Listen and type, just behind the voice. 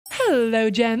Hello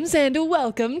gems and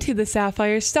welcome to the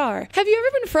Sapphire Star. Have you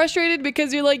ever been frustrated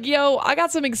because you're like, yo, I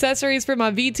got some accessories for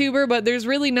my VTuber, but there's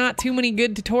really not too many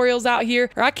good tutorials out here,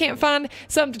 or I can't find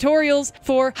some tutorials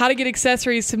for how to get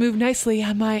accessories to move nicely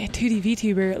on my 2D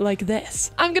VTuber like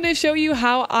this. I'm gonna show you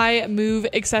how I move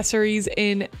accessories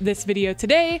in this video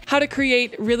today, how to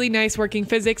create really nice working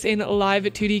physics in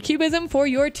Live2D Cubism for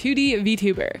your 2D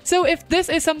VTuber. So if this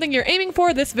is something you're aiming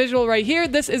for, this visual right here,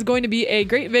 this is going to be a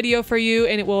great video for you,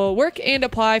 and it will work and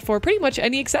apply for pretty much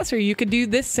any accessory. You could do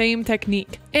this same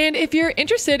technique. And if you're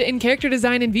interested in character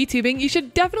design and VTubing, you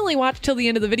should definitely watch till the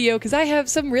end of the video because I have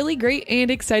some really great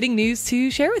and exciting news to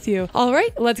share with you. All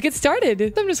right, let's get started.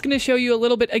 I'm just going to show you a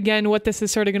little bit again what this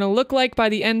is sort of going to look like by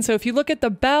the end. So if you look at the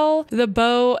bell, the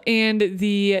bow, and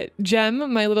the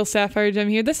gem, my little sapphire gem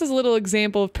here, this is a little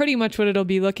example of pretty much what it'll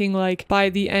be looking like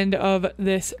by the end of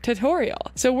this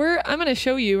tutorial. So I'm going to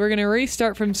show you, we're going to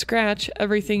restart from scratch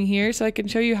everything here so I can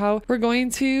show you how we're going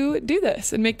to do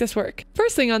this and make this work.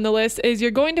 First thing on the list is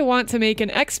you're going to want to make an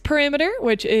X parameter,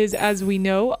 which is, as we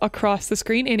know, across the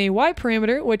screen, and a Y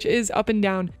parameter, which is up and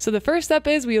down. So the first step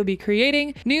is we will be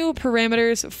creating new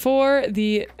parameters for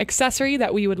the accessory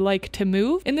that we would like to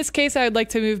move. In this case, I would like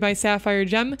to move my sapphire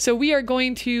gem. So we are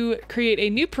going to create a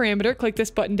new parameter, click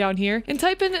this button down here, and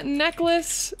type in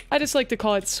necklace. I just like to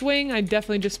call it swing. I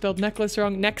definitely just spelled necklace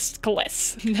wrong. Necklace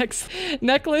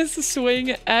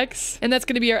swing X, and that's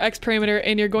going to be our X parameter,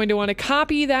 and you're going to want to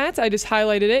copy that. I just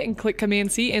highlighted it and click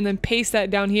Command C and then paste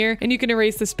that down here, and you can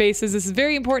erase the spaces. This is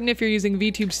very important if you're using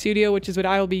VTube Studio, which is what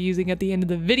I will be using at the end of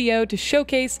the video to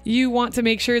showcase. You want to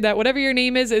make sure that whatever your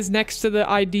name is next to the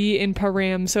ID in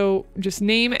param. So just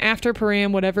name after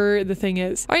param, whatever the thing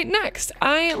is. All right, next,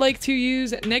 I like to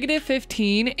use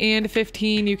 -15 and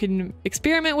 15. You can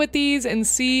experiment with these and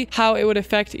see how it would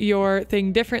affect your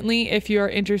thing differently if you are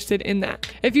interested in that.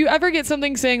 If you ever get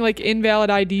something saying like invalid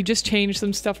ID, just change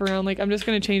some stuff around. Like I'm just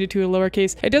going to change it to a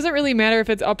lowercase. It doesn't really matter if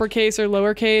it's uppercase or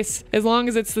lowercase, as long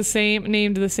as it's the same,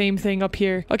 named the same thing up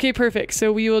here. Okay, perfect.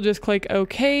 So we will just click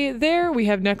OK there. We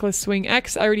have necklace swing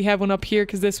X. I already have one up here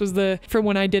because this was from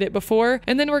when I did it before.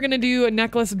 And then we're going to do a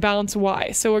necklace bounce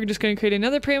Y. So we're just going to create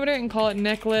another parameter and call it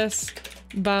necklace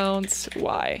bounce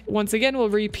Y. Once again, we'll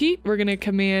repeat. We're going to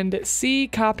Command C,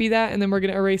 copy that, and then we're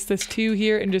going to erase this 2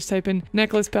 here and just type in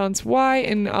necklace bounce Y,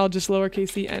 and I'll just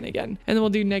lowercase the n again. And then we'll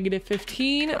do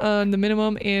 -15 on the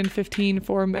minimum and 15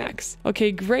 for max.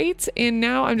 Okay, great. And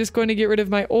now I'm just going to get rid of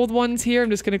my old ones here. I'm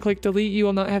just going to click delete. You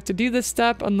will not have to do this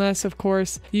step unless, of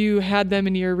course, you had them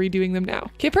and you're redoing them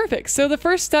now. Okay, perfect. So the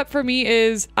first step for me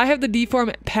is I have the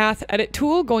Deform Path edit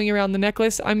tool going around the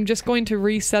necklace. I'm just going to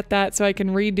reset that so I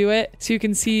can redo it so you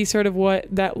can see sort of what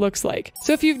that looks like.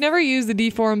 So if you've never used the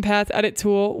Deform Path edit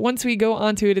tool, once we go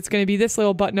onto it, it's going to be this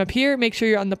little button up here. Make sure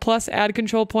you're on the plus add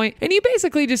control point, and you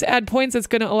basically just add points that's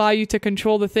going to allow you to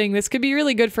control the thing. This could be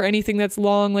really good for anything that's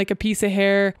long, like a piece of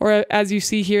hair, or as you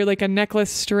see here, like a necklace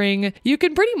string. You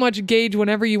can pretty much gauge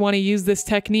whenever you want to use this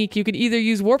technique. You could either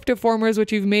use warp deformers,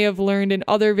 which you may have learned in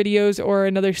other videos or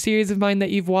another series of mine that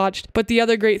you've watched, but the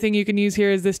other great thing you can use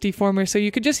here is this deformer. So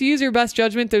you could just use your best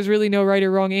judgment. There's really no right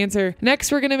or wrong answer. Next,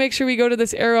 we're going to make sure we go to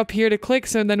this arrow up here to click,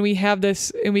 so then we have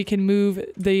this and we can move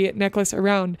the necklace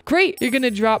around. Great. You're going to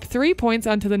drop 3 points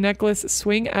onto the necklace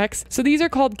swing X. So these are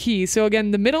called keys. So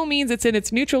again, the middle means it's in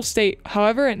its neutral state,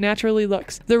 however it naturally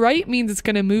looks. The right means it's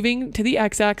going to moving to the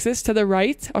x-axis to the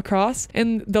right across,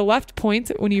 and the left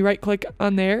point, when you right click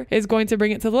on there, is going to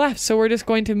bring it to the left. So we're just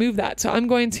going to move that. So I'm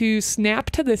going to snap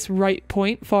to this right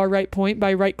point, far right point,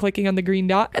 by right clicking on the green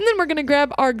dot, and then we're going to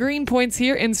grab our green points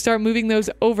here and start moving those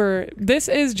over. This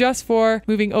is just for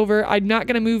moving over. I'm not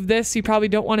going to move this. You probably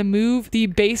don't want to move the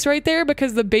base right there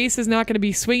because the base is not going to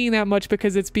be swinging that much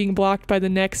because it's being blocked by the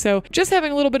neck. So just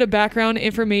having a little bit of background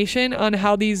information on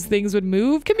how these things would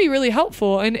move can be really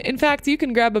helpful. And in fact, you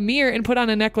can grab a mirror and put on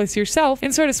a necklace yourself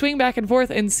and sort of swing back and forth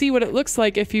and see what it looks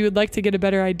like if you would like to get a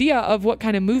better idea of what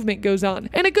kind of movement goes on.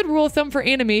 And a good rule of thumb for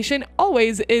animation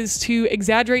always is to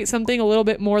exaggerate something a little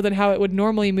bit more than how it would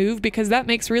normally move, because that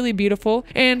makes really beautiful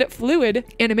and fluid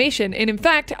animation. And in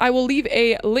fact, I will leave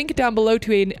a link down below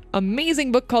to an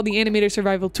amazing book called The Animator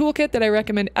Survival Toolkit that I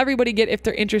recommend everybody get if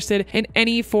they're interested in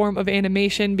any form of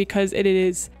animation, because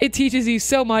it teaches you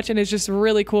so much, and it's just a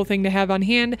really cool thing to have on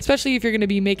hand, especially if you're going to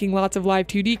be making lots of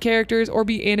Live2D characters or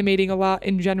be animating a lot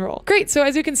in general. Great, so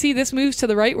as you can see, this moves to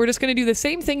the right. We're just going to do the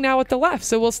same thing now with the left.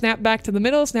 So we'll snap back to the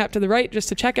middle, snap to the right just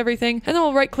to check everything, and then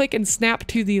we'll right click and snap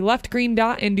to the left green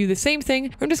dot and do the same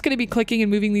thing. I'm just going to be clicking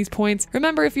and moving these points.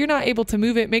 Remember, if you're not able to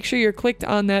move it, make sure sure you're clicked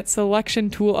on that selection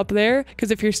tool up there,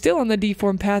 because if you're still on the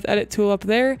Deform Path edit tool up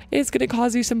there, it's going to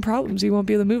cause you some problems. You won't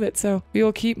be able to move it. So we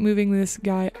will keep moving this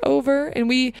guy over,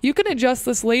 and you can adjust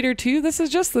this later too. This is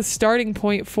just the starting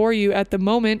point for you at the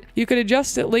moment. You could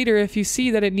adjust it later if you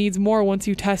see that it needs more once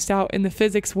you test out in the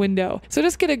physics window. So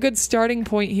just get a good starting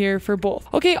point here for both.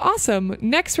 Okay, awesome.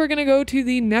 Next, we're going to go to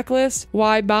the necklace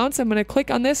Y bounce. I'm going to click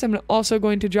on this. I'm also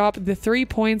going to drop the 3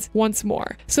 points once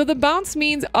more. So the bounce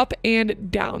means up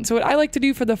and down. So what I like to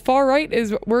do for the far right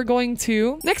is we're going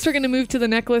to move to the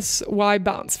necklace Y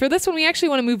bounce. For this one, we actually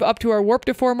want to move up to our warp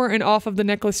deformer and off of the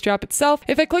necklace strap itself.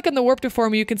 If I click on the warp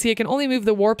deformer, you can see I can only move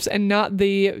the warps and not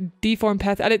the Deform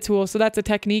Path edit tool. So that's a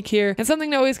technique here and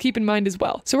something to always keep in mind as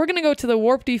well. So we're going to go to the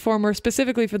warp deformer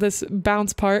specifically for this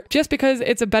bounce part, just because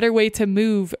it's a better way to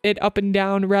move it up and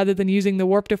down rather than using the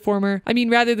warp deformer.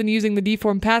 Rather than using the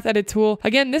Deform Path edit tool.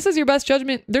 Again, this is your best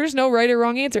judgment. There's no right or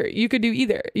wrong answer. You could do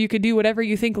either. You could do whatever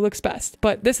you think looks best,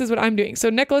 but this is what I'm doing. So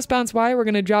necklace bounce Y, we're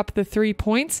going to drop the 3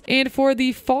 points. And for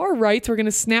the far right, we're going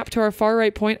to snap to our far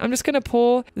right point. I'm just going to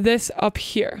pull this up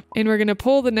here, and we're going to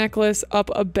pull the necklace up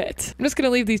a bit. I'm just going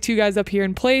to leave these two guys up here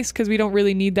in place because we don't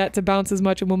really need that to bounce as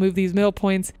much, and we'll move these middle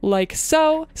points like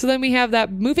so. So then we have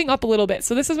that moving up a little bit.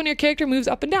 So this is when your character moves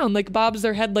up and down, like bobs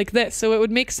their head like this. So it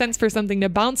would make sense for something to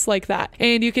bounce like that.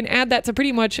 And you can add that to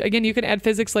pretty much, again, you can add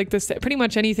physics like this to pretty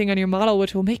much anything on your model,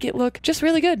 which will make it look just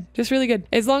really good. Just really good.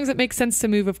 As long as it makes sense to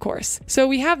move, of course. So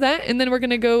we have that, and then we're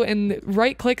going to go and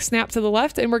right click, snap to the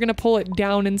left, and we're going to pull it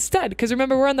down instead. Because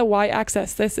remember, we're on the Y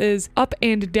axis. This is up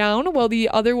and down, while the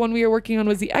other one we were working on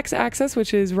was the X axis,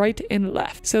 which is right and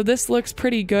left. So this looks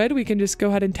pretty good. We can just go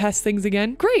ahead and test things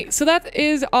again. Great. So that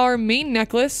is our main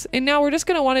necklace. And now we're just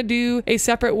going to want to do a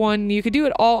separate one. You could do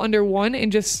it all under one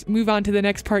and just move on to the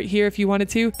next part here if you wanted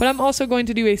to. But I'm also going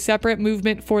to do a separate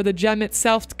movement for the gem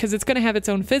itself because it's going to have its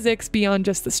own physics beyond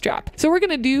just the strap. So we're going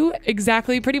to do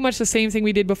exactly pretty much the same thing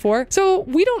we did before. So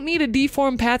we don't need a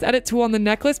Deform Path edit tool on the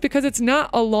necklace because it's not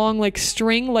a long like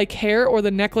string like hair or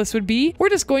the necklace would be. We're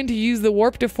just going to use the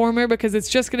warp deformer because it's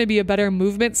just going to be a better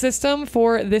movement system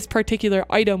for this particular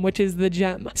item, which is the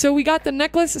gem. So we got the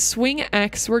necklace swing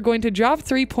X. We're going to drop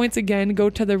 3 points again, go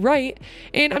to the right,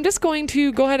 and I'm just going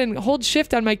to go ahead and hold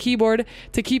shift on my keyboard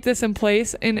to keep this in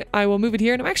place, and I will move it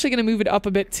here, and I'm actually going to move it up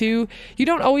a bit too. You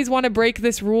don't always want to break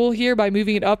this rule here by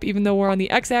moving it up even though we're on the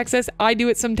X axis. I do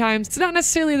it sometimes. It's not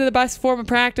necessarily the best form of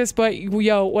practice, but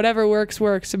yo, whatever works,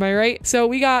 am I right? So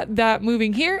we got that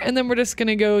moving here, and then we're just going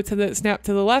to go to the snap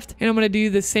to the left, and I'm going to do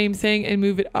the same thing and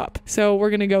move it up. So we're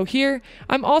going to go here.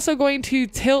 I'm also going to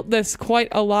tilt this quite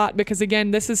a lot because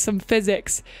again, this is some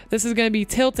physics. This is going to be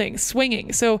tilting,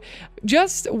 swinging. So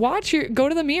just go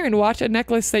to the mirror and watch a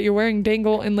necklace that you're wearing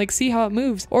dangle and like see how it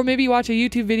moves, or maybe watch a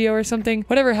YouTube video or something,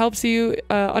 whatever helps you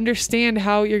understand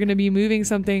how you're going to be moving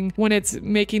something when it's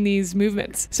making these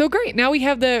movements. So great. Now we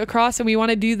have the across, and we want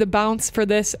to do the bounce for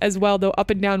this as well, though up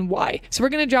and down Y. So we're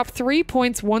going to drop 3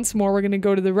 points once more. We're going to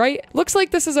go to the right. Looks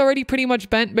like this is already pretty much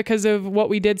bent because of what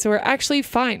we did. So we're actually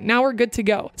fine. Now we're good to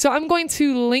go. So I'm going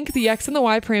to link the X and the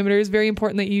Y parameters. Very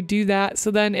important that you do that.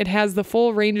 So then it has the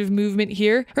full range of movement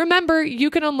here. Remember, you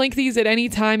can unlink these at any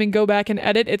time and go back and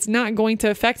edit. It's not going to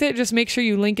affect it. Just make sure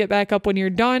you link it back up when you're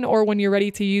done or when you're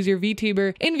ready to use your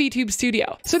VTuber in VTube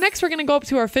Studio. So next we're going to go up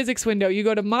to our physics window. You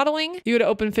go to modeling, you go to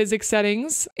open physics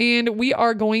settings, and we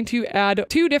are going to add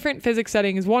 2 different physics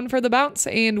settings, one for the bounce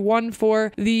and one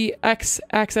for the X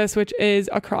axis, which is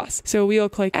across. So we'll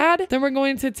click add. Then we're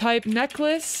going to type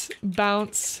necklace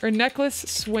bounce or necklace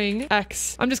swing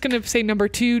X. I'm just going to say number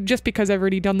 2 just because I've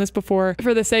already done this before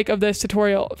for the sake of this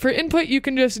tutorial. For input, you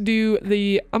can just do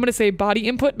I'm going to say body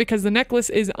input because the necklace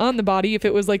is on the body. If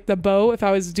it was like the bow, if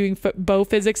I was doing bow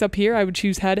physics up here, I would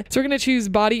choose head. So we're going to choose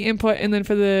body input, and then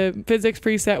for the physics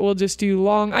preset, we'll just do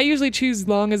long. I usually choose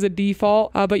long as a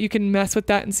default, but you can mess with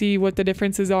that and see what the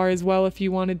differences are as well if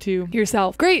you wanted to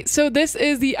yourself. Great. So this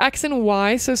is the X and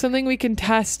Y. So something we can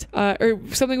test or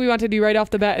something we want to do right off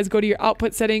the bat is go to your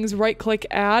output settings, right click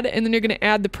add, and then you're going to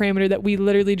add the parameter that we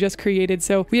literally just created.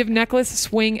 So we have necklace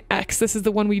swing X. This is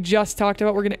the one we just talked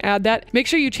about. We're going to add that. Make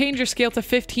sure you change your scale to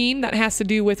 15. That has to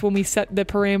do with when we set the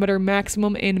parameter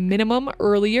maximum and minimum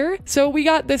earlier. So we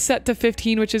got this set to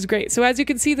 15, which is great. So as you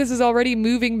can see, this is already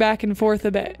moving back and forth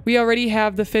a bit. We already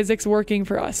have the physics working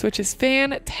for us, which is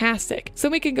fantastic. So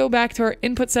we can go back to our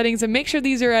input settings and make sure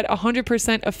these are at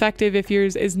 100% effective if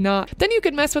yours is not. Then you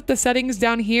can mess with the settings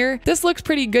down here. This looks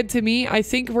pretty good to me. I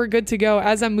think we're good to go.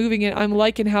 As I'm moving it, I'm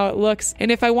liking how it looks.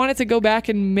 And if I wanted to go back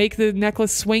and make the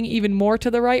necklace swing even more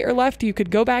to the right right or left, you could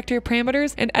go back to your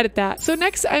parameters and edit that. So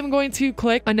next I'm going to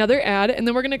click another add, and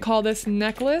then we're going to call this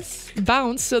necklace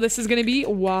bounce. So this is going to be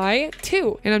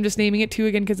Y2, and I'm just naming it 2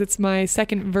 again because it's my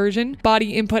second version.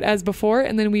 Body input as before,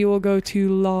 and then we will go to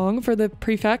long for the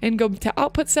prefix and go to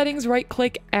output settings, right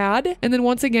click add, and then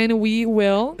once again we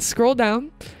will scroll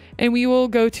down and we will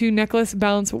go to necklace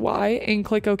bounce Y and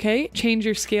click OK. Change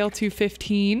your scale to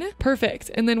 15.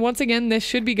 Perfect. And then once again, this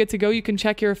should be good to go. You can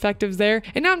check your effectives there.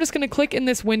 And now I'm just going to click in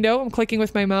this window. I'm clicking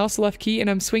with my mouse left key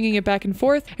and I'm swinging it back and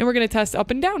forth, and we're going to test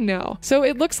up and down now. So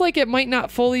it looks like it might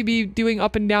not fully be doing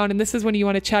up and down, and this is when you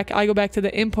want to check. I go back to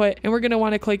the input and we're going to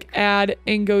want to click add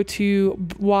and go to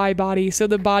Y body. So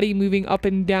the body moving up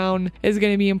and down is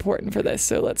going to be important for this.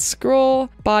 So let's scroll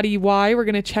body Y. We're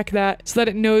going to check that so that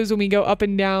it knows when we go up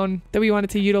and down that we want it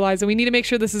to utilize, and we need to make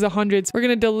sure this is 100. So we're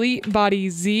going to delete body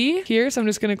Z here. So I'm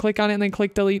just going to click on it and then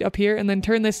click delete up here and then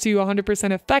turn this to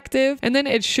 100% effective, and then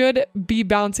it should be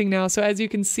bouncing now. So as you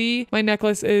can see, my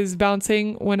necklace is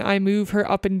bouncing when I move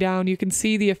her up and down. You can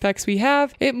see the effects we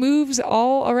have. It moves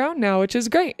all around now, which is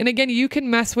great. And again, you can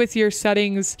mess with your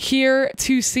settings here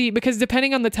to see, because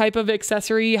depending on the type of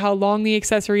accessory, how long the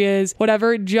accessory is,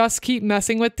 whatever, just keep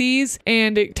messing with these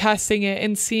and testing it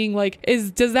and seeing like,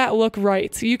 does that look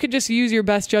right? So you could just use your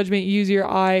best judgment, use your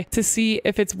eye to see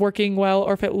if it's working well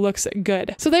or if it looks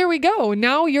good. So there we go.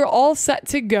 Now you're all set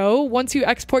to go. Once you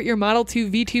export your model to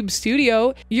VTube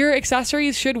Studio, your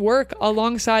accessories should work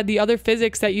alongside the other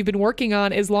physics that you've been working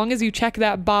on, as long as you check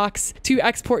that box to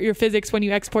export your physics when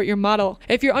you export your model.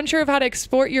 If you're unsure of how to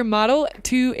export your model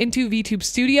into VTube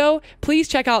Studio, please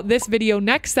check out this video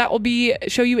next. That will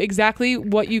show you exactly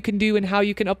what you can do and how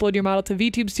you can upload your model to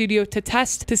VTube Studio to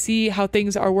test to see how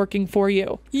things are working for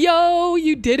you. Yo,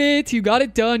 you did it. You got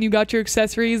it done. You got your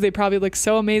accessories. They probably look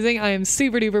so amazing. I am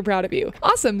super duper proud of you.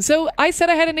 Awesome. So I said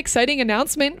I had an exciting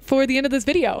announcement for the end of this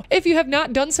video. If you have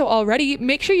not done so already,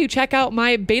 make sure you check out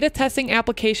my beta testing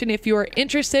application if you are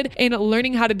interested in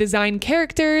learning how to design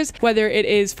characters, whether it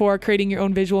is for creating your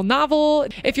own visual novel,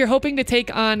 if you're hoping to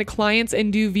take on clients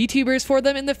and do VTubers for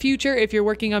them in the future, if you're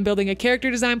working on building a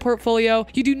character design portfolio.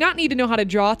 You do not need to know how to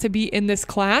draw to be in this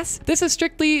class. This is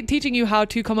strictly teaching you how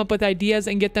to come up with ideas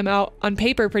and get them out on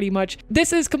paper pretty much.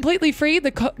 This is completely free.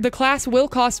 The class will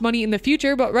cost money in the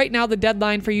future, but right now the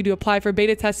deadline for you to apply for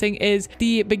beta testing is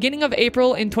the beginning of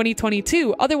April in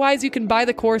 2022. Otherwise, you can buy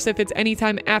the course if it's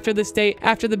anytime after this date,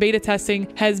 after the beta testing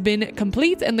has been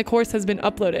complete and the course has been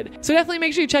uploaded. So definitely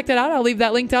make sure you check that out. I'll leave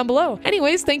that link down below.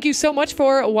 Anyways, thank you so much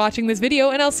for watching this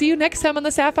video, and I'll see you next time on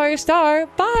the Sapphire Star.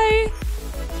 Bye!